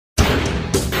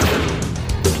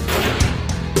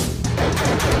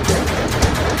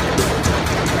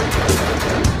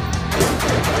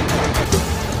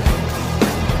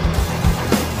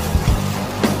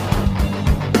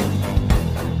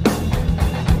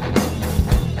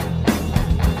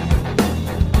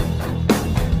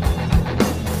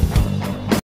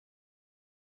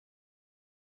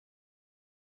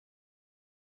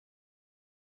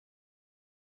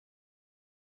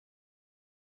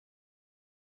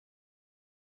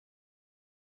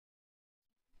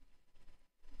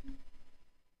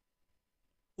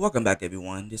Welcome back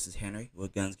everyone, this is Henry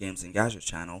with Guns, Games, and Gadgets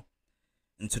channel.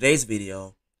 In today's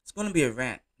video, it's going to be a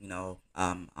rant,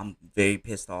 I'm very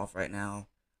pissed off right now.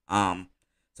 Um,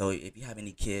 so if you have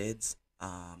any kids,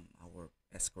 I will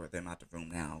escort them out the room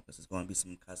now because there's going to be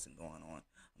some cussing going on.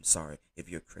 I'm sorry if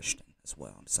you're a Christian as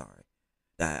well, I'm sorry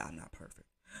that I'm not perfect.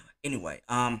 Anyway,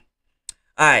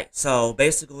 alright, so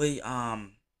basically, what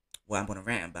I'm going to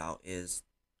rant about is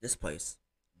this place,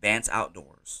 Vance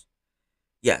Outdoors.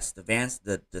 Yes,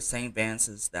 the same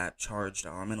Vances that charged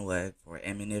arm and leg for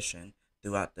ammunition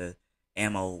throughout the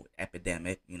ammo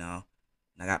epidemic, And I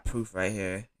got proof right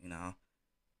here,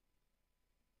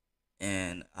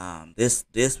 And this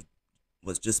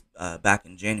was just back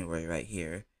in January right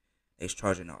here. They was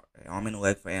charging arm and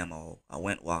leg for ammo. I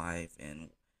went live,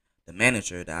 and the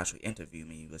manager that actually interviewed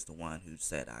me was the one who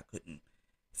said I couldn't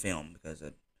film because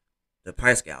of the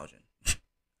price gouging,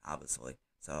 obviously.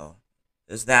 So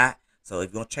there's that. So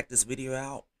if you want to check this video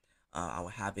out, I will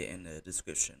have it in the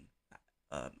description.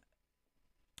 Um,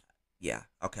 yeah,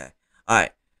 okay. All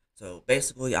right. So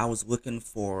basically, I was looking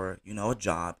for, a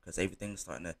job because everything's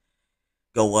starting to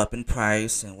go up in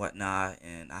price and whatnot.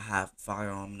 And I have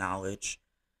firearm knowledge.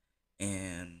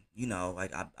 And,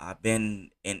 like I've been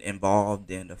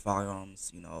involved in the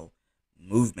firearms,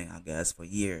 movement, I guess, for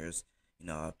years.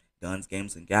 Guns,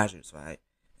 games, and gadgets, right?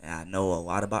 And I know a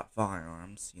lot about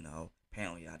firearms,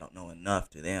 Apparently, I don't know enough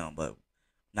to them, but I'm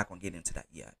not going to get into that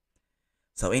yet.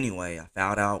 So anyway, I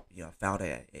found out, I found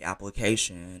a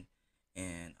application,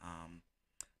 and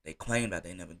they claimed that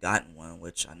they never gotten one,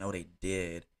 which I know they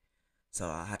did. So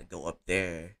I had to go up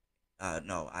there.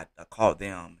 No, I called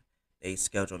them. They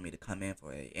scheduled me to come in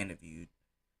for an interview,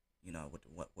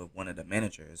 with one of the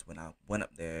managers. When I went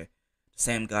up there, the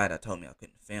same guy that told me I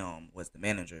couldn't film was the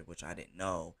manager, which I didn't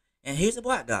know. And he's a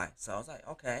black guy. So I was like,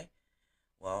 okay,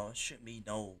 well, it shouldn't be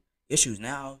no issues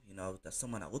now. That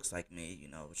someone that looks like me,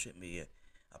 it shouldn't be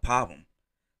a problem.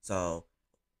 So,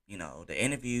 the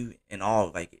interview and all,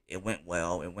 like, it went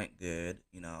well, it went good,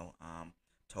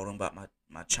 told them about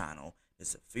my channel.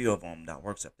 There's a few of them that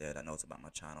works up there that knows about my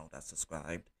channel, that's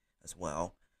subscribed as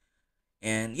well.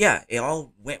 And yeah, it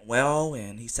all went well,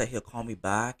 and he said he'll call me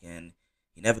back, and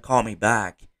he never called me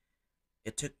back.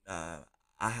 It took, I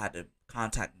had to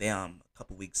contact them a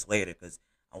couple weeks later because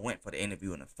I went for the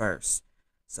interview in the first.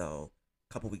 So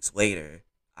a couple weeks later,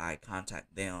 I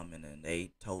contacted them, and then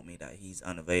they told me that he's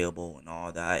unavailable and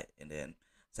all that. And then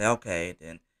say okay.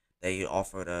 Then they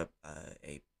offered a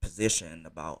position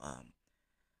about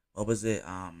what was it,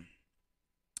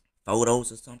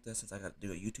 photos or something, since I got to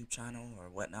do a YouTube channel or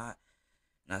whatnot.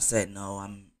 And I said no,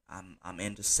 I'm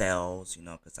into sales,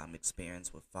 because I'm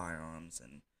experienced with firearms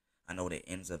and I know the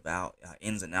ins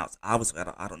and outs. Obviously,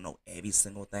 I don't know every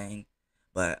single thing,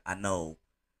 but I know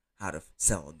how to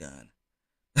sell a gun.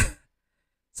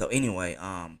 So anyway,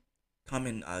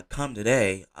 come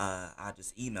today, I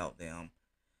just emailed them,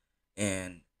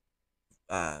 and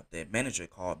the manager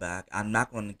called back. I'm not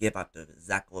going to give out the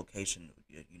exact location,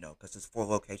 because there's four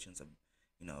locations of,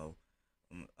 you know,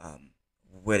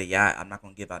 where they at. I'm not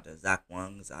going to give out the exact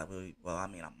ones. I mean,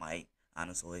 I might,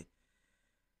 honestly.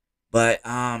 But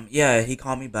yeah, he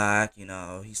called me back.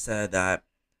 He said that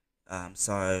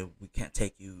sorry, we can't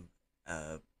take you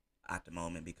uh at the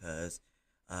moment because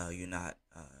you're not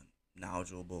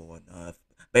knowledgeable enough.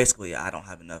 Basically, I don't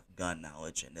have enough gun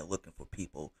knowledge, and they're looking for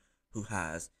people who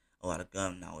has a lot of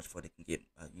gun knowledge before they can get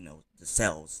the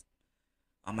sales.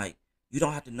 I'm like, you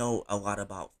don't have to know a lot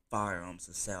about firearms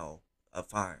to sell a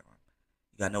firearm.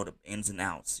 You gotta know the ins and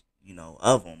outs,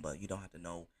 of them, but you don't have to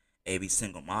know every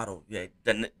single model. Yeah,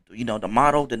 the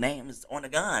model, the name is on the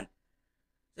gun.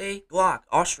 See, Glock,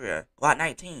 Austria, Glock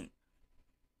 19,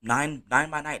 9 by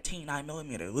 19, 9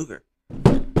 millimeter Luger.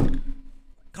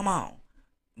 Come on,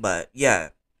 but yeah,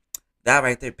 that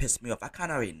right there pissed me off. I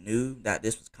kind of already knew that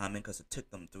this was coming because it took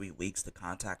them 3 weeks to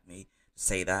contact me to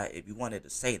say that. If you wanted to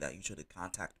say that, you should have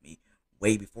contacted me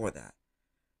way before that.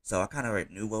 So I kind of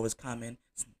already knew what was coming.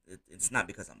 It's not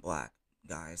because I'm black,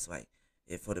 guys. Like,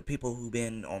 if for the people who've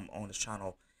been on this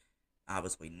channel,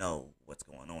 obviously know what's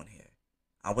going on here.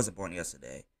 I wasn't born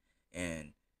yesterday,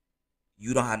 and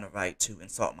you don't have the right to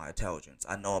insult my intelligence.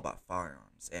 I know about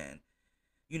firearms, and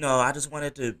I just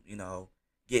wanted to,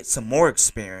 get some more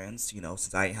experience,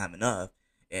 since I ain't have enough,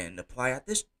 and apply at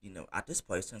this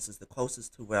place since it's the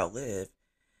closest to where I live.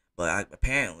 But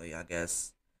apparently, I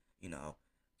guess, you know,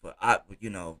 for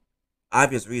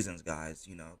obvious reasons, guys,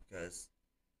 because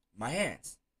my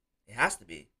hands, it has to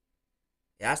be,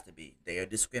 it has to be. They are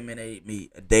discriminating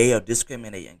me. They are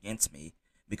discriminating against me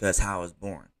because how I was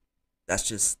born. That's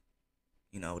just,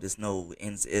 there's no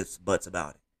ins, ifs, buts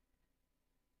about it.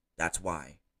 That's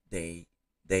why they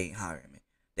they ain't hiring me.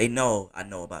 They know I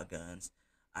know about guns.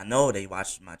 I know they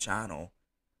watch my channel.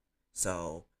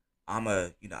 So I have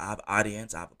an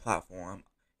audience, I have a platform,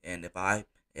 and if I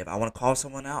want to call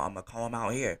someone out, I'm gonna call them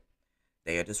out here.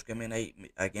 They are discriminating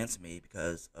against me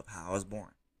because of how I was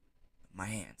born, my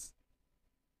hands,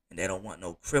 and they don't want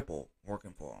no cripple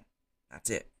working for them. That's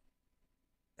it.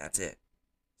 That's it.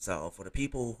 So for the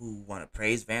people who want to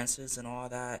praise Vances and all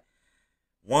that,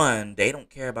 one, they don't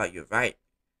care about your right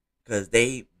because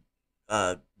they're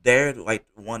like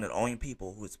one of the only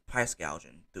people who's price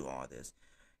gouging through all this.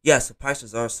 Yes, the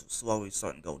prices are slowly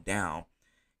starting to go down,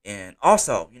 and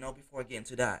also, before I get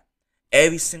into that,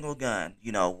 every single gun,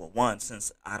 well, one,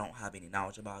 since I don't have any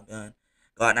knowledge about gun,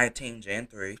 got 19 Gen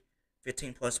 3,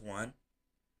 15 plus 1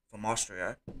 from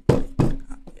Austria.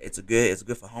 It's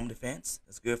good for home defense.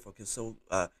 It's good for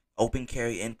open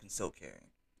carry and concealed carry.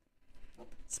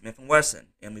 Smith and Wesson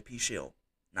MVP Shield,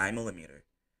 9 millimeter.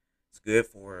 It's good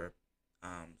for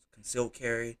concealed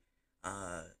carry.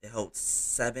 It holds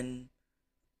 7+1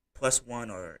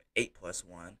 or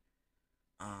 8+1.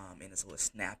 And it's a little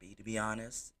snappy to be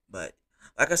honest. But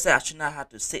like I said, I should not have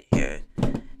to sit here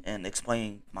and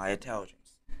explain my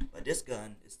intelligence. But this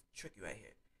gun is tricky right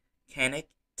here. Canik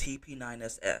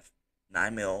TP9SF,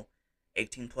 9 mil,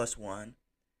 18+1.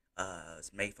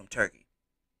 It's made from Turkey.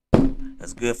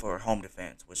 That's good for home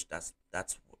defense, which that's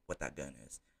what that gun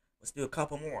is. Let's do a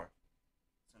couple more.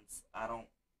 Since I don't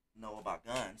know about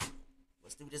guns,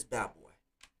 let's do this bad boy.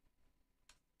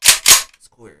 It's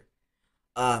clear.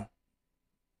 Uh,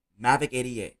 Mavic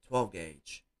 88, 12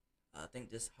 gauge. I think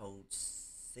this holds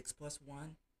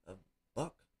 6+1 of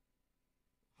buck.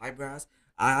 High brass.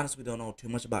 I honestly don't know too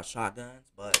much about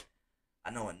shotguns, but I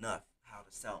know enough how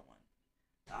to sell one.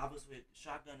 Now, obviously, the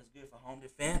shotgun is good for home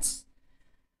defense.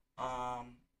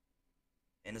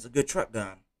 And it's a good truck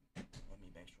gun. Let me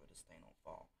make sure this thing don't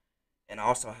fall. And I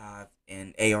also have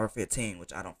an AR-15,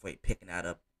 which I don't feel like picking that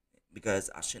up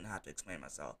because I shouldn't have to explain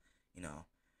myself, you know.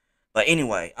 But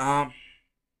anyway,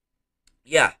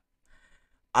 yeah,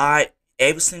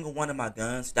 every single one of my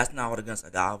guns. That's not all the guns I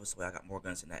got. Obviously, I got more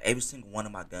guns than that. Every single one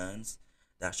of my guns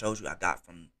that shows you I got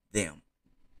from them.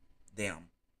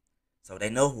 So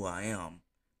they know who I am,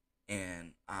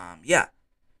 and yeah.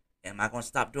 Am I going to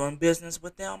stop doing business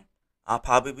with them? I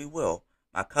probably will.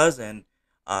 My cousin,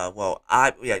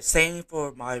 same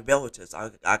for my relatives.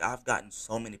 I've gotten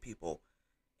so many people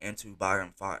into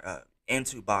buying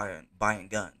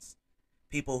guns.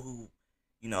 People who,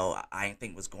 I didn't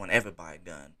think was going to ever buy a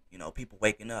gun. People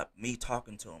waking up, me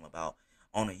talking to them about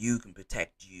only you can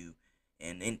protect you,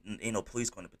 and police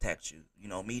going to protect you.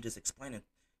 Me just explaining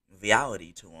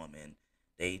reality to them, and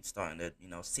they starting to,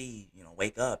 see,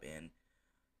 wake up and.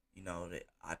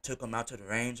 I took them out to the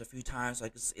range a few times.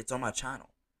 Like it's on my channel.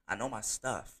 I know my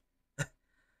stuff.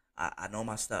 I know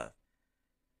my stuff.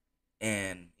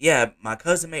 And yeah, my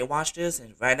cousin may watch this,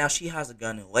 and right now she has a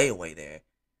gun in layaway there,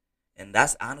 and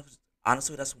that's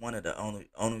honestly that's one of the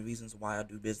only reasons why I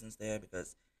do business there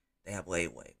because they have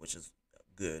layaway, which is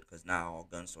good because now all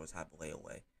gun stores have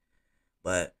layaway.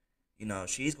 But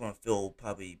she's gonna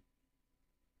probably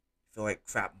feel like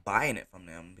crap buying it from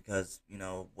them because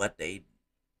what they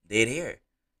did here.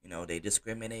 They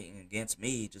discriminating against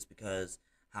me just because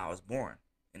how I was born,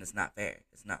 and it's not fair.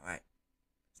 It's not right.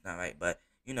 It's not right. But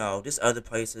there's other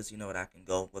places that I can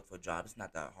go look for a job. It's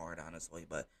not that hard, honestly.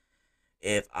 But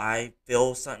if I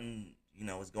feel something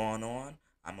is going on,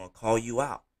 I'm gonna call you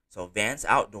out. So Vance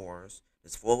Outdoors,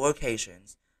 there's 4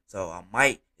 locations. So I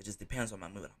might. It just depends on my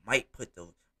mood. I might put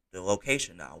the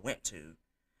location that I went to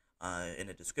in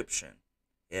the description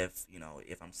if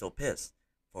I'm so pissed.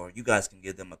 For you guys can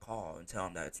give them a call and tell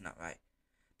them that it's not right.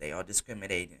 They are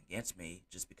discriminating against me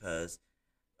just because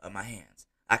of my hands.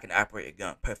 I can operate a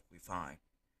gun perfectly fine.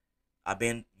 I've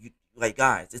been like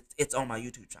guys, it's on my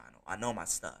YouTube channel. I know my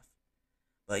stuff.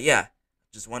 But yeah,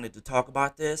 just wanted to talk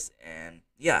about this and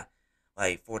yeah,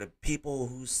 like for the people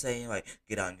who say like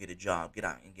get out and get a job, get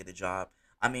out and get a job.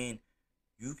 I mean,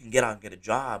 you can get out and get a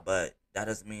job, but that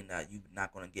doesn't mean that you're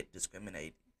not gonna get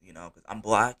discriminated. Because I'm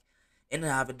black and I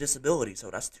have a disability,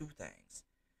 so that's 2 things.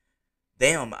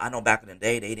 Damn, I know back in the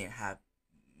day they didn't have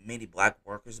many black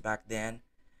workers back then,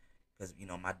 because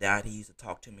my dad he used to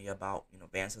talk to me about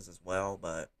advances as well,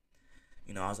 but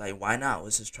I was like, why not?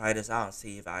 Let's just try this out and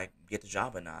see if I get the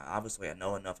job or not. Obviously, I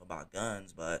know enough about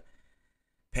guns, but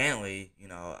apparently,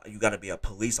 you got to be a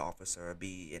police officer or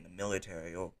be in the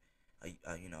military or,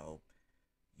 you know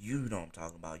what I'm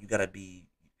talking about. You got to be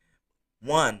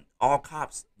one. All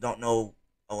cops don't know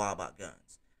a lot about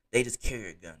guns. They just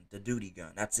carry a gun, the duty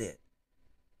gun. That's it.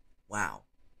 Wow.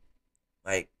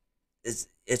 Like it's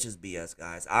just BS,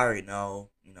 guys. I already know.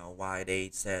 why they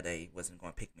said they wasn't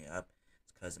going to pick me up.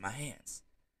 It's because of my hands.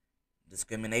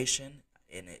 Discrimination,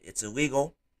 and it's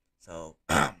illegal. So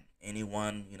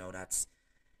anyone, that's,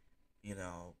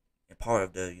 a part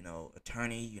of the,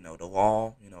 attorney, the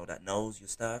law, that knows your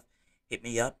stuff, hit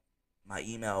me up. My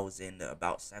email is in the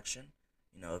about section.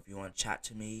 If you want to chat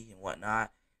to me and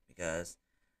whatnot, because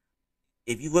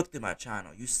if you look through my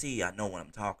channel, you see I know what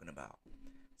I'm talking about.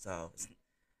 So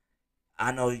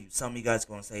I know some of you guys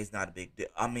going to say it's not a big deal.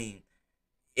 I mean,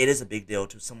 it is a big deal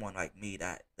to someone like me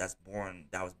that was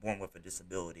born with a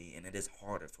disability, and it is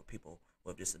harder for people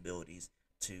with disabilities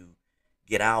to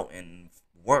get out and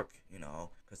work,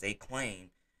 because they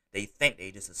think,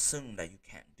 they just assume that you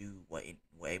can't do what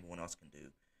everyone else can do.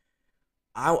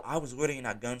 I was literally in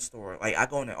that gun store, like I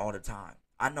go in there all the time.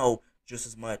 I know just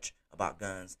as much about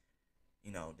guns,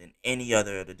 than any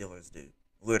other of the dealers do,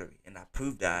 literally, and I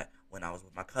proved that when I was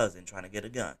with my cousin trying to get a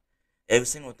gun. Every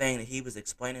single thing that he was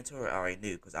explaining to her, I already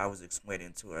knew because I was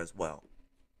explaining to her as well.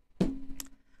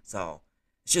 So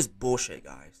it's just bullshit,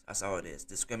 guys. That's all it is.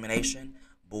 Discrimination,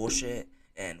 bullshit,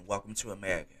 and welcome to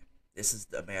America. This is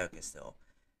America still,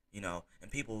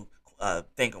 and people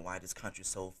thinking why this country is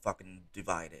so fucking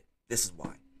divided. This is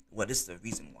why. Well, this is the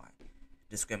reason why.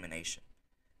 Discrimination.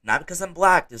 Not because I'm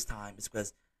black this time. It's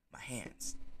because my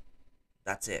hands.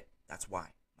 That's it. That's why.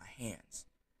 My hands.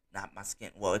 Not my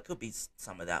skin. Well, it could be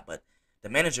some of that, but the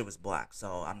manager was black,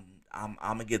 so I'm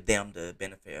gonna give them the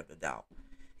benefit of the doubt.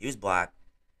 He was black,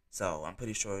 so I'm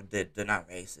pretty sure that they're not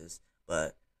racist,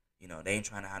 but they ain't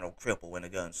trying to have no cripple in a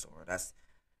gun store.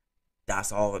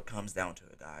 That's all it comes down to,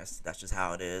 guys. That's just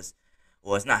how it is.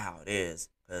 Well, it's not how it is,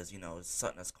 because it's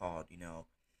something that's called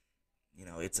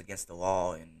it's against the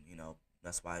law, and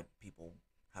that's why people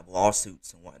have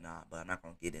lawsuits and whatnot. But I'm not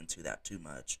gonna get into that too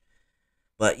much.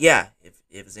 But yeah, if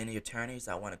there's any attorneys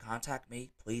that want to contact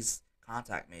me, please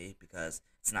contact me, because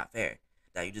it's not fair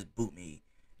that you just boot me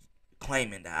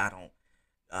claiming that I don't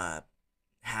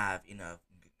have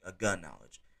a gun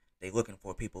knowledge. They looking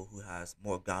for people who has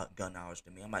more gun knowledge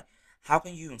than me. I'm like, how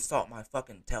can you insult my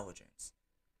fucking intelligence?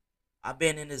 I've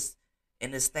been in this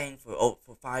thing for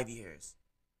 5 years.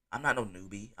 I'm not no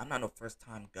newbie. I'm not no first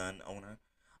time gun owner.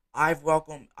 I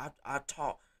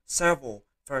taught several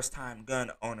first time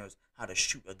gun owners how to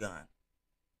shoot a gun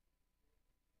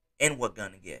and what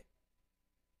gun to get.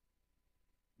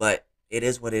 But it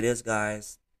is what it is,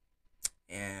 guys.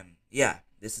 And yeah,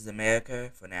 this is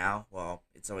America for now. Well,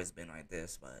 it's always been like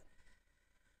this, but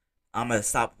I'm gonna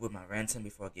stop with my ranting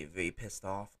before I get very pissed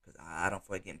off, because I don't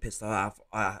feel like getting pissed off.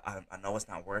 I know it's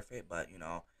not worth it, but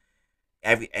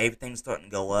everything's starting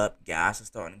to go up. Gas is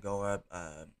starting to go up.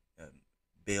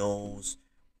 Bills.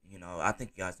 I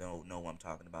think you guys don't know what I'm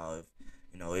talking about.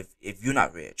 If you're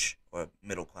not rich or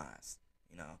middle class,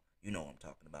 you know what I'm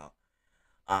talking about.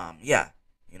 Yeah,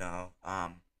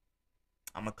 I'm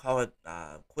gonna call it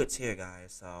quits here,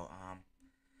 guys. So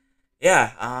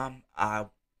yeah,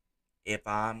 if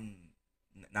I'm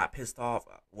not pissed off,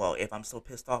 well, if I'm so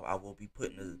pissed off, I will be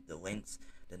putting the links,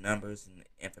 the numbers, and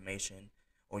the information,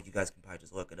 or you guys can probably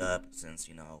just look it up, since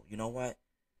you know what,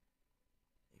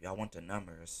 if y'all want the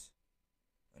numbers,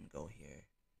 let me go here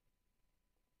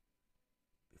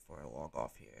before I log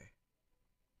off here.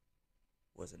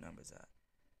 Where's the numbers at?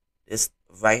 This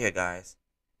right here, guys.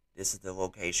 This is the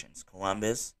locations: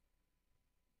 Columbus,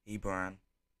 Hebron.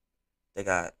 They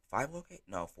got 5 locations?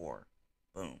 No, 4.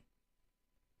 Boom.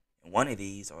 And one of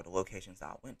these are the locations that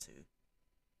I went to,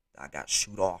 that I got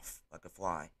shoot off like a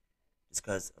fly, just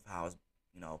because of how it's,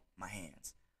 my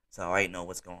hands. So I already know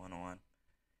what's going on,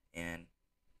 and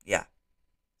yeah.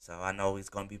 So I know it's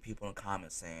gonna be people in the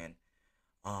comments saying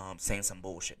some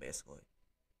bullshit, basically.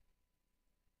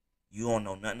 You don't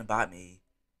know nothing about me.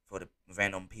 For the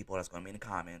random people that's gonna be in the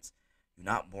comments, you're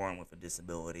not born with a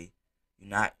disability.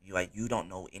 You don't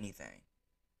know anything.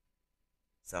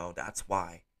 So that's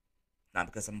why. Not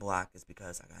because I'm black, it's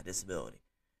because I got a disability.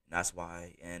 And that's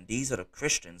why. And these are the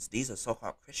Christians. These are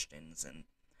so-called Christians, and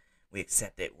we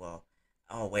accept it. Well,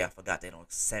 oh wait, I forgot they don't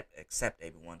accept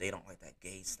everyone. They don't like that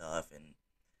gay stuff and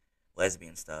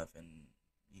lesbian stuff, and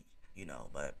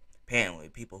But apparently,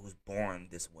 people who's born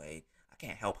this way, I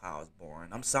can't help how I was born.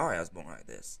 I'm sorry I was born like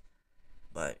this,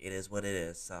 but it is what it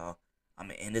is. So I'm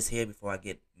gonna end this here before I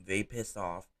get very pissed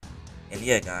off. And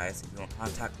yeah, guys, if you want to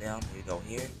contact them, you go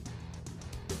here.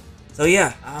 So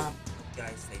yeah, hope you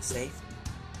guys stay safe.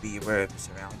 Be aware of your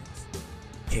surroundings.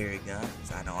 Carry a gun,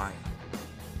 because I know I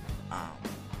am.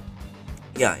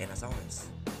 Yeah, and as always,